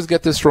 Employers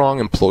get this wrong.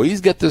 Employees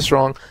get this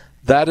wrong.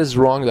 That is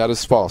wrong. That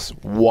is false.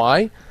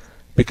 Why?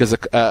 Because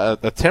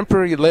a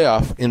temporary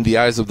layoff in the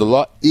eyes of the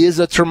law is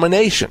a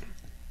termination.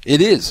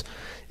 It is.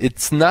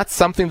 It's not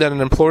something that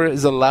an employer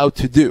is allowed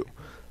to do.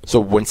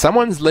 So when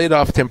someone is laid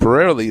off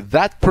temporarily,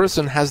 that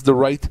person has the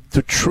right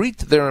to treat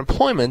their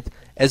employment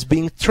as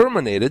being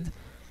terminated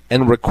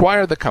and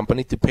require the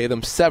company to pay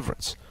them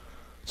severance.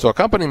 So a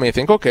company may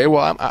think, okay,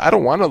 well, I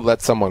don't want to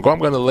let someone go. I'm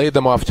going to lay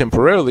them off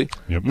temporarily,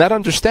 not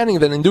understanding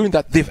that in doing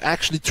that, they've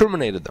actually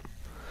terminated them.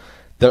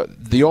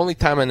 The only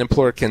time an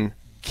employer can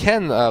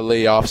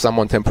lay off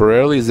someone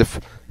temporarily is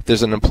if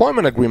there's an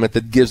employment agreement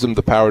that gives them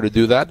the power to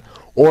do that,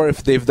 or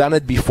if they've done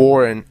it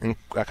before and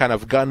kind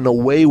of gotten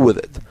away with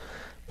it.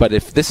 But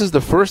if this is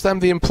the first time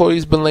the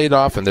employee's been laid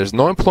off and there's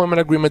no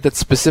employment agreement that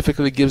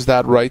specifically gives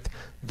that right,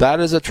 that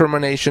is a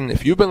termination.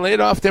 If you've been laid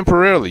off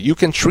temporarily, you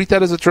can treat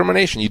that as a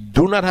termination. You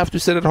do not have to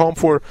sit at home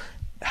for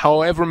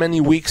however many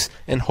weeks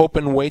and hope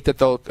and wait that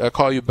they'll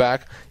call you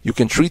back. You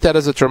can treat that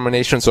as a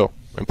termination. So,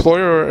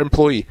 employer or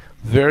employee,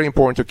 very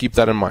important to keep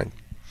that in mind.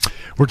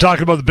 We're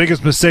talking about the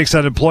biggest mistakes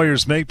that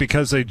employers make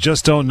because they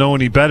just don't know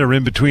any better.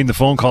 In between the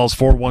phone calls,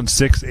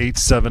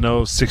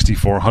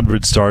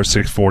 416-870-6400, star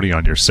 640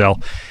 on your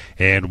cell,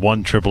 and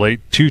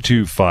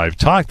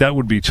 1-888-225-TALK. That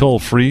would be toll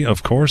free,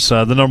 of course.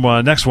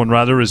 The next one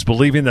is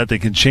believing that they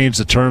can change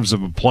the terms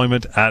of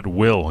employment at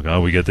will.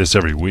 We get this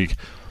every week.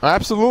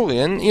 Absolutely.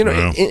 And,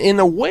 in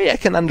a way I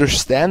can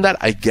understand that,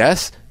 I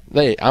guess.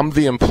 Hey, I'm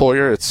the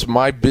employer. It's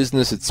my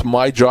business. It's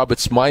my job.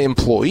 It's my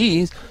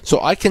employees. So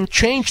I can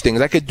change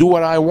things. I can do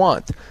what I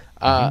want.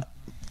 I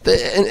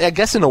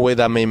guess in a way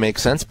that may make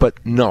sense, but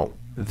no,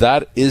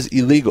 that is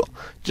illegal.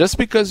 Just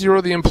because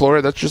you're the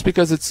employer, that's just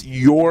because it's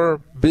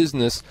your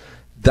business,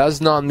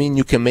 does not mean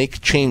you can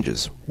make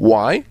changes.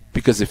 Why?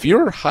 Because if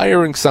you're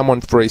hiring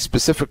someone for a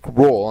specific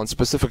role on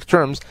specific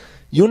terms,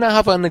 you now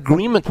have an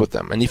agreement with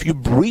them. And if you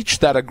breach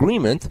that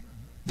agreement,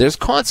 there's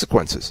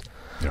consequences.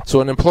 Yeah.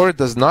 So an employer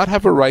does not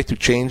have a right to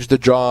change the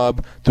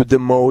job, to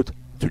demote,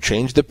 to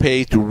change the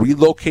pay, to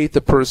relocate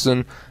the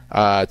person,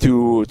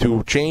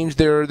 to change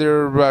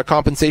their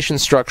compensation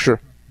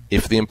structure.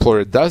 If the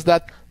employer does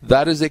that,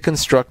 that is a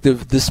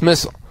constructive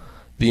dismissal.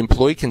 The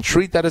employee can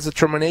treat that as a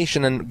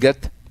termination and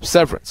get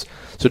severance.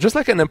 So just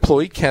like an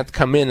employee can't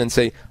come in and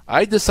say,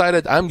 I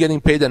decided I'm getting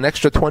paid an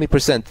extra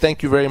 20%.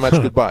 Thank you very much.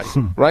 Goodbye.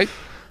 Right?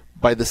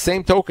 By the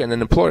same token, an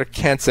employer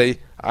can't say,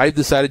 I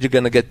decided you're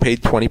going to get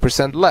paid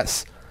 20%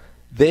 less.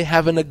 They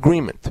have an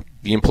agreement.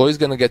 The employee is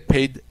going to get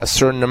paid a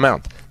certain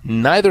amount.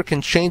 Neither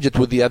can change it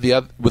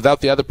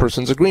without the other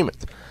person's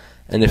agreement.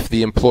 And if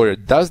the employer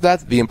does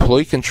that, the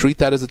employee can treat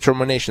that as a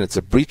termination. It's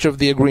a breach of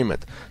the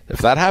agreement. If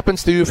that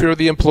happens to you, if you're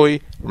the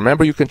employee,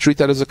 remember you can treat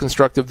that as a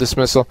constructive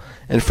dismissal.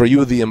 And for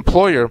you, the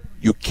employer,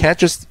 you can't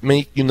just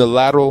make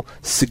unilateral,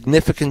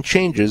 significant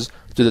changes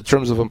to the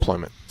terms of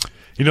employment.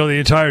 The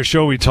entire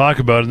show we talk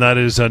about, and that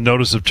is a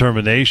notice of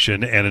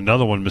termination, and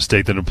another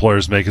mistake that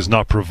employers make is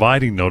not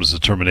providing notice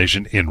of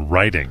termination in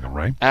writing,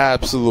 right?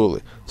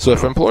 Absolutely. So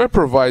if an employer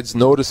provides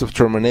notice of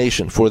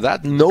termination, for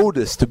that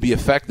notice to be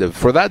effective,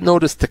 for that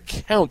notice to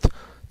count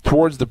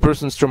towards the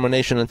person's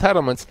termination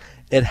entitlements,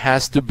 it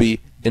has to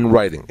be in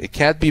writing. It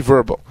can't be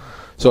verbal.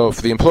 So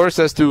if the employer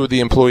says to the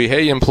employee,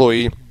 hey,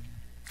 employee,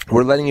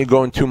 we're letting you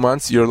go in 2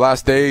 months. Your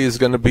last day is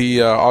going to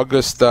be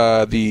August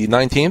the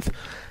 19th.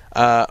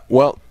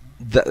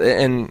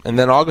 and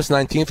then August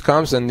 19th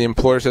comes and the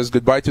employer says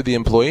goodbye to the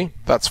employee,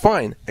 that's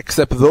fine.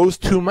 Except those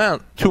 2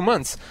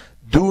 months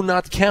do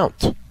not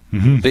count.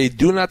 They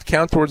do not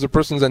count towards a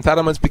person's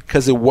entitlements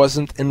because it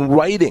wasn't in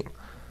writing.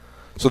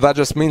 So that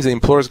just means the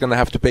employer is going to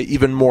have to pay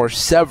even more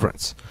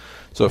severance.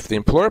 So if the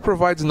employer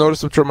provides a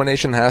notice of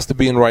termination, it has to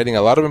be in writing.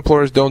 A lot of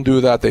employers don't do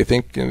that. They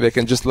think they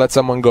can just let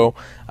someone go.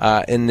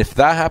 And if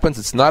that happens,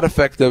 it's not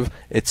effective.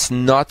 It's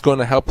not going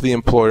to help the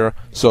employer.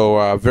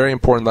 So very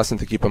important lesson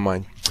to keep in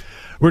mind.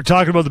 We're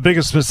talking about the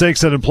biggest mistakes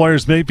that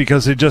employers make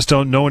because they just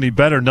don't know any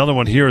better. Another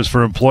one here is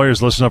for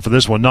employers, listen up for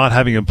this one, not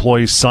having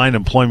employees sign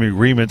employment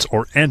agreements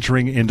or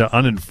entering into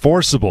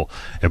unenforceable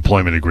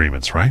employment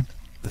agreements, right?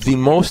 The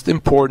most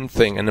important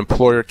thing an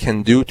employer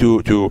can do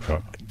to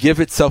give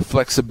itself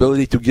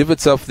flexibility, to give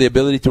itself the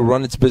ability to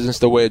run its business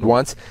the way it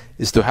wants,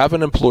 is to have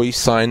an employee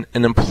sign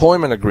an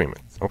employment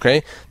agreement,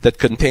 okay, that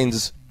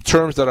contains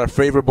terms that are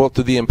favorable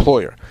to the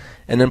employer.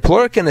 An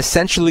employer can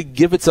essentially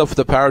give itself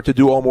the power to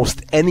do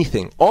almost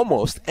anything,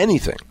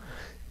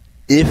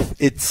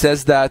 if it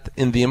says that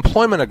in the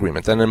employment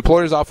agreement, and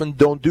employers often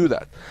don't do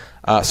that.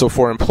 So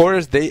for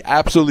employers, they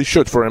absolutely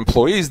should. For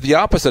employees, the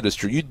opposite is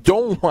true. You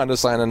don't want to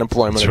sign an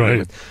employment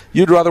agreement.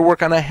 You'd rather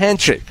work on a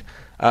handshake.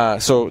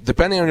 So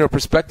depending on your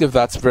perspective,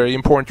 that's very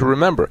important to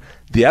remember.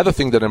 The other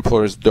thing that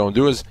employers don't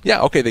do is,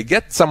 they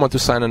get someone to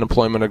sign an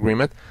employment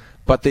agreement,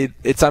 but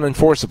it's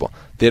unenforceable.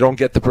 They don't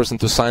get the person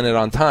to sign it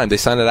on time. They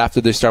sign it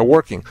after they start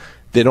working.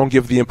 They don't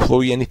give the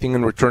employee anything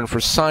in return for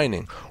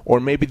signing. Or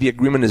maybe the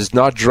agreement is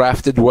not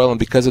drafted well, and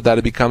because of that,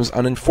 it becomes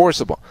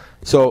unenforceable.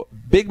 So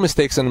big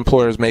mistakes that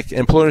employers make.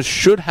 Employers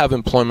should have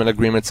employment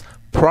agreements,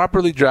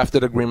 properly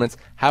drafted agreements,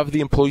 have the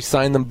employee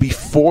sign them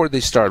before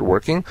they start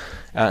working.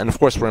 And of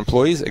course, for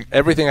employees,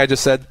 everything I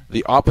just said,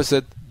 the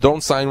opposite,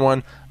 don't sign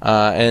one,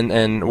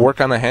 and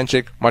work on a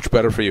handshake, much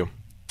better for you.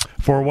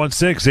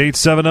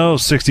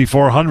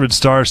 416-870-6400,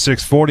 star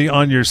 640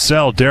 on your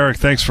cell. Derek,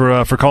 thanks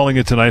for calling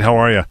in tonight. How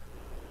are you?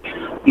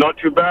 Not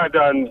too bad,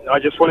 and I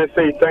just want to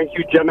say thank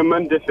you,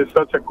 gentlemen. This is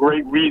such a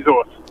great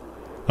resource.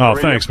 Oh,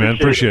 thanks, man.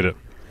 Appreciate it.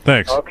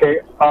 Thanks. Okay.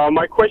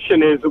 My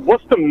question is,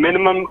 what's the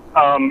minimum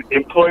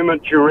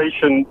employment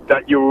duration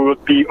that you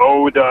would be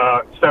owed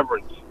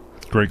severance?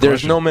 Great question.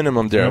 There's no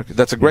minimum, Derek. Yep.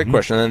 That's a great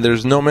question, and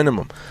there's no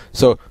minimum.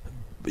 So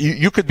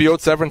you could be owed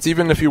severance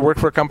even if you work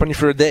for a company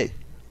for a day.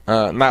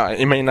 Now,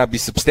 it may not be a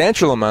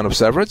substantial amount of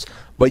severance,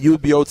 but you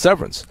would be owed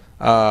severance.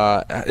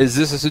 Is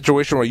this a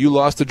situation where you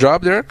lost a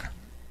job, Derek?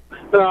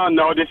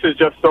 No, this is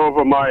just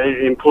over my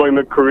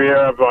employment career.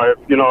 I've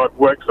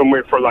worked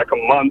somewhere for like a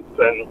month,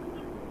 and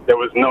there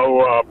was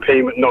no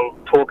payment, no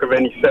talk of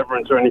any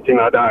severance or anything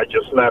like that. I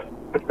just left.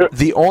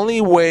 The only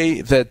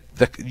way that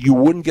you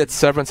wouldn't get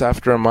severance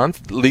after a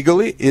month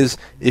legally is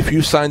if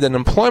you signed an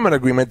employment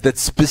agreement that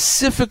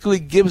specifically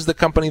gives the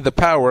company the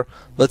power,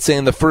 let's say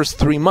in the first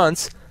 3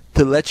 months,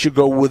 to let you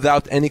go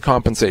without any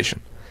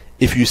compensation.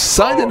 If you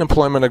signed an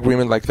employment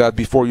agreement like that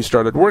before you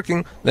started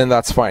working, then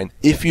that's fine.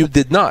 If you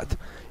did not,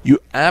 you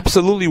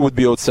absolutely would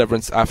be owed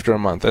severance after a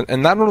month.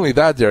 And not only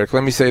that, Derek,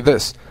 let me say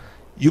this.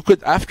 You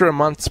could, after a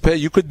month's pay,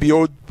 you could be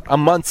owed a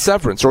month's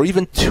severance or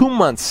even 2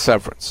 months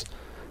severance,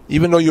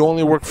 even though you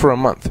only work for a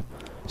month.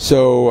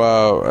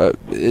 So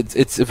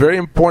it's a very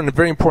important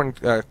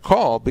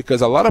call,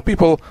 because a lot of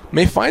people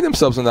may find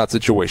themselves in that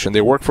situation.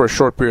 They work for a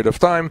short period of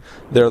time,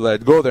 they're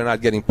let go, they're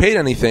not getting paid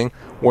anything,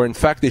 where in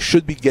fact they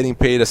should be getting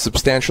paid a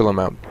substantial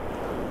amount.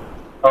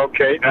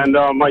 Okay, and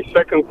my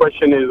second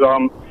question is,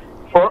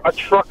 for a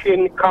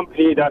trucking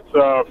company that's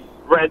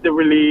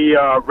federally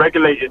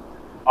regulated,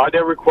 are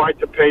they required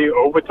to pay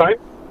overtime?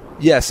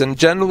 Yes, and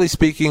generally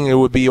speaking, it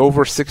would be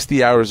over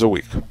 60 hours a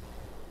week.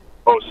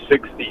 Oh,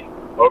 60.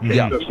 Okay,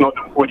 yeah. So it's not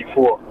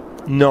 44.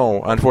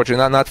 No,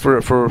 unfortunately, not for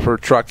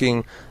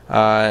trucking,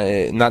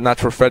 not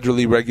for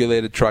federally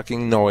regulated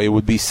trucking. No, it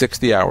would be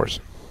 60 hours.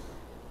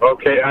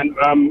 Okay, and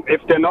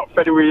if they're not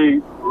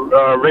federally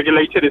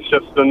regulated, it's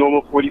just the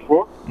normal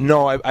 44?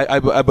 No,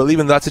 I believe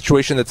in that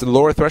situation it's a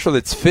lower threshold.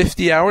 It's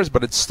 50 hours,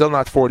 but it's still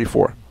not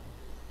 44.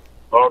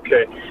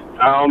 Okay,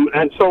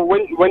 and so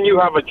when you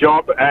have a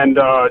job and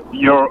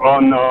you're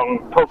on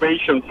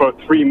probation for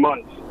 3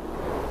 months,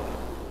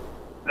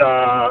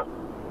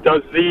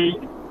 does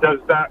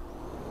that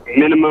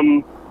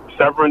minimum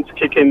severance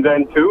kick in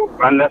then too,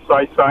 unless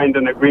I signed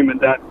an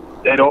agreement that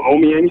they don't owe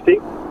me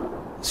anything?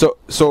 So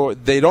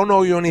they don't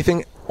owe you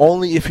anything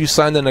only if you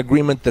signed an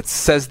agreement that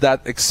says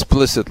that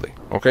explicitly.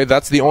 Okay,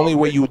 that's the only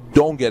way you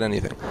don't get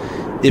anything.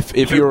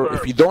 If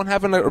you don't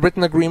have a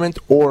written agreement,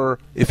 or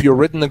if your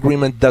written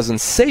agreement doesn't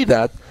say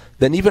that,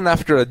 then even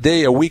after a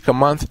day, a week, a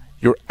month,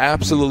 you're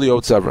absolutely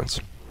owed severance.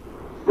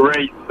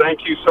 Great,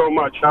 thank you so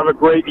much. Have a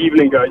great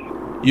evening, guys.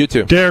 You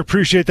too. Derek,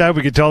 appreciate that.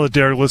 We could tell that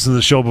Derek listened to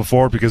the show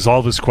before because all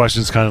of his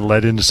questions kind of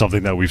led into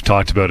something that we've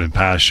talked about in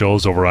past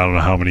shows over I don't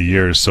know how many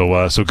years.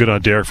 So good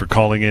on Derek for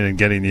calling in and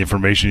getting the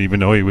information,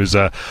 even though he was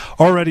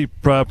already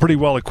pretty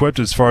well equipped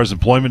as far as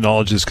employment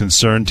knowledge is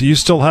concerned. You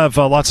still have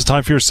lots of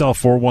time for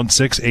yourself.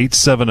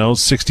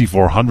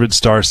 416-870-6400,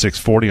 star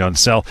 640 on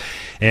cell,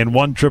 and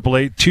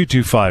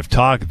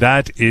 1-888-225-TALK.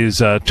 That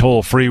is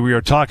toll free. We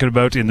are talking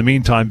about, in the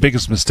meantime,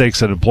 biggest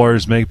mistakes that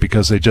employers make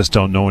because they just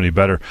don't know any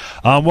better.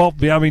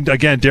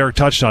 Again, Derek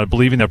touched on it,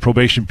 believing that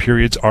probation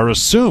periods are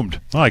assumed.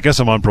 Well, I guess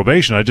I'm on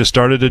probation. I just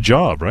started a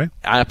job, right?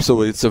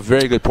 Absolutely. It's a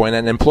very good point.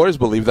 And employers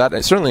believe that.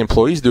 And certainly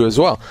employees do as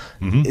well.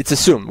 Mm-hmm. It's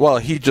assumed. Well,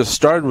 he just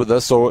started with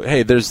us, so,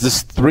 hey, there's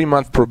this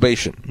 3-month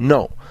probation.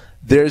 No.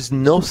 There's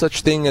no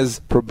such thing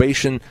as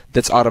probation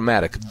that's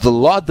automatic. The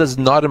law does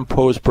not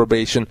impose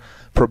probation.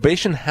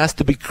 Probation has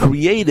to be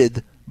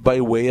created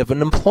by way of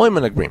an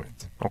employment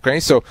agreement.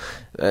 Okay, so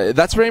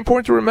that's very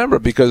important to remember,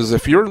 because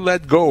if you're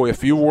let go,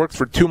 if you worked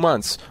for 2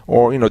 months,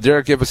 or,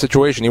 Derek gave a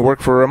situation, he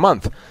worked for a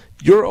month,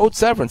 you're owed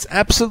severance.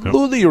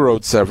 Absolutely, you're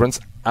owed severance,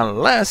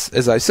 unless,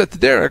 as I said to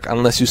Derek,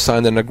 unless you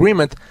signed an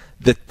agreement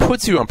that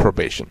puts you on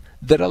probation,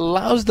 that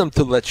allows them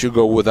to let you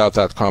go without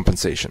that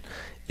compensation.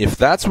 If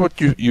that's what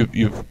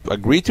you've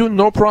agreed to,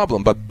 no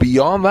problem. But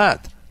beyond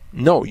that,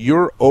 no,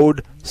 you're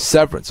owed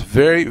severance.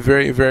 Very,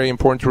 very, very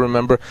important to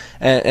remember.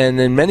 And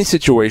in many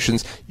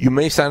situations, you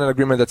may sign an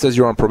agreement that says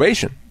you're on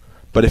probation.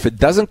 But if it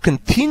doesn't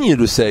continue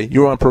to say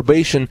you're on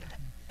probation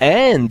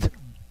and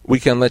we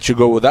can let you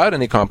go without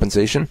any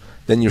compensation,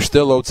 then you're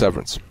still owed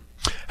severance.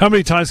 How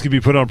many times can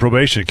you be put on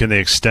probation? Can they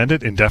extend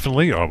it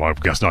indefinitely? Oh, I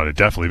guess not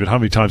indefinitely, but how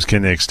many times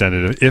can they extend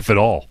it, if at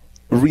all?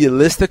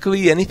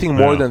 Realistically, anything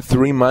more than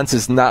 3 months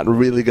is not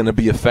really going to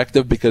be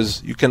effective,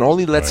 because you can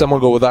only let someone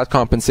go without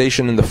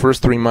compensation in the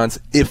first 3 months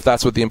if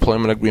that's what the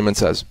employment agreement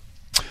says.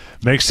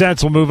 Makes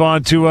sense. We'll move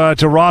on to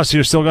Ross.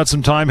 You've still got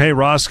some time. Hey,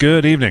 Ross,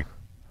 good evening.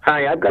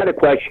 Hi, I've got a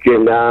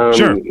question.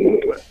 Sure.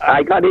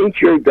 I got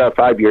injured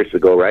 5 years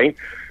ago, right?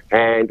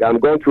 And I'm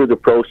going through the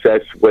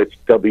process with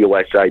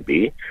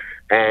WSIB,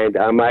 and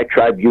I'm at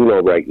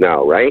tribunal right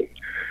now, right?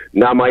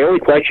 Now, my only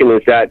question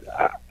is that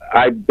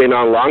I've been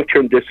on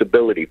long-term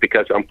disability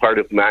because I'm part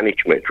of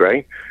management,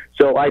 right?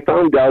 So I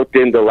found out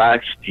in the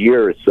last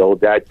year or so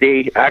that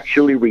they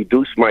actually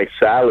reduced my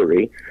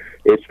salary.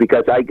 It's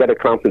because I get a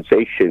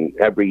compensation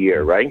every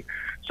year, right?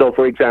 So,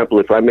 for example,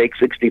 if I make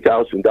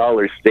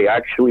 $60,000, they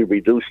actually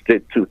reduced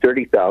it to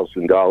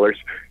 $30,000,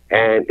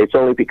 and it's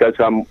only because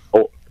I'm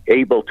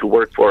able to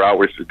work 4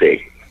 hours a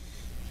day.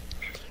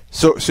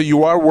 So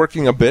you are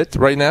working a bit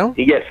right now?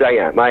 Yes, I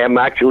am. I am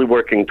actually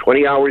working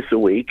 20 hours a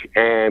week,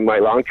 and my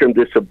long-term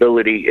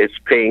disability is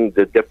paying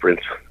the difference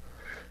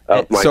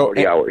of my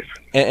 40 hours.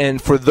 And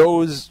for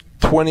those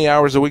 20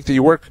 hours a week that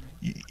you work,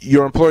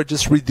 your employer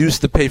just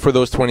reduced the pay for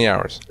those 20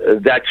 hours?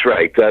 That's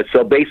right.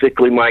 So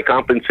basically my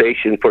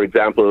compensation, for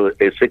example,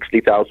 is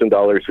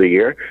 $60,000 a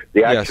year.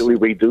 They actually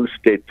reduced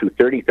it to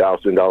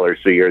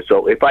 $30,000 a year.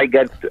 So if I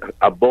get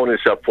a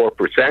bonus of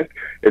 4%,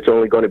 it's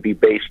only going to be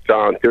based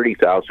on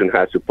 $30,000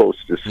 as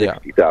opposed to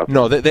 $60,000.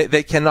 No,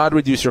 they cannot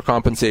reduce your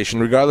compensation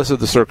regardless of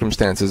the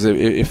circumstances.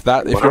 If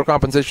your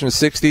compensation is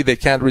 60, they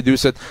can't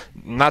reduce it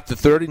not to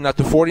 30, not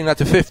to 40, not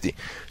to 50.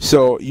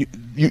 So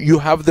you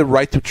have the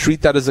right to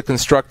treat that as a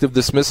constructive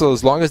dismissal,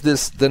 as long as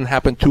this didn't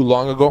happen too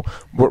long ago.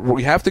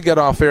 We have to get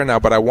off air now,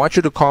 but I want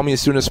you to call me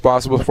as soon as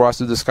possible for us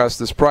to discuss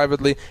this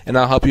privately, and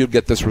I'll help you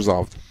get this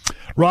resolved.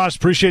 Ross,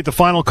 appreciate the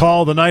final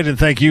call of the night, and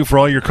thank you for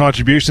all your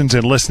contributions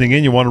and listening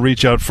in. You want to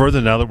reach out further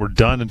now that we're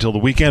done until the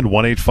weekend,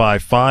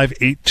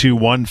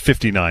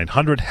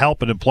 1-855-821-5900,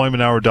 help at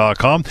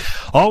employmenthour.com.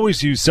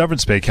 Always use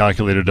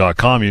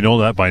severancepaycalculator.com. You know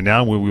that by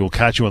now. We will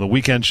catch you on the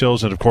weekend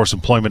shows, and, of course,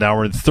 Employment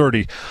Hour in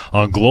 30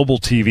 on Global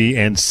TV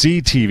and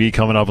CTV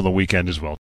coming up on the weekend as well.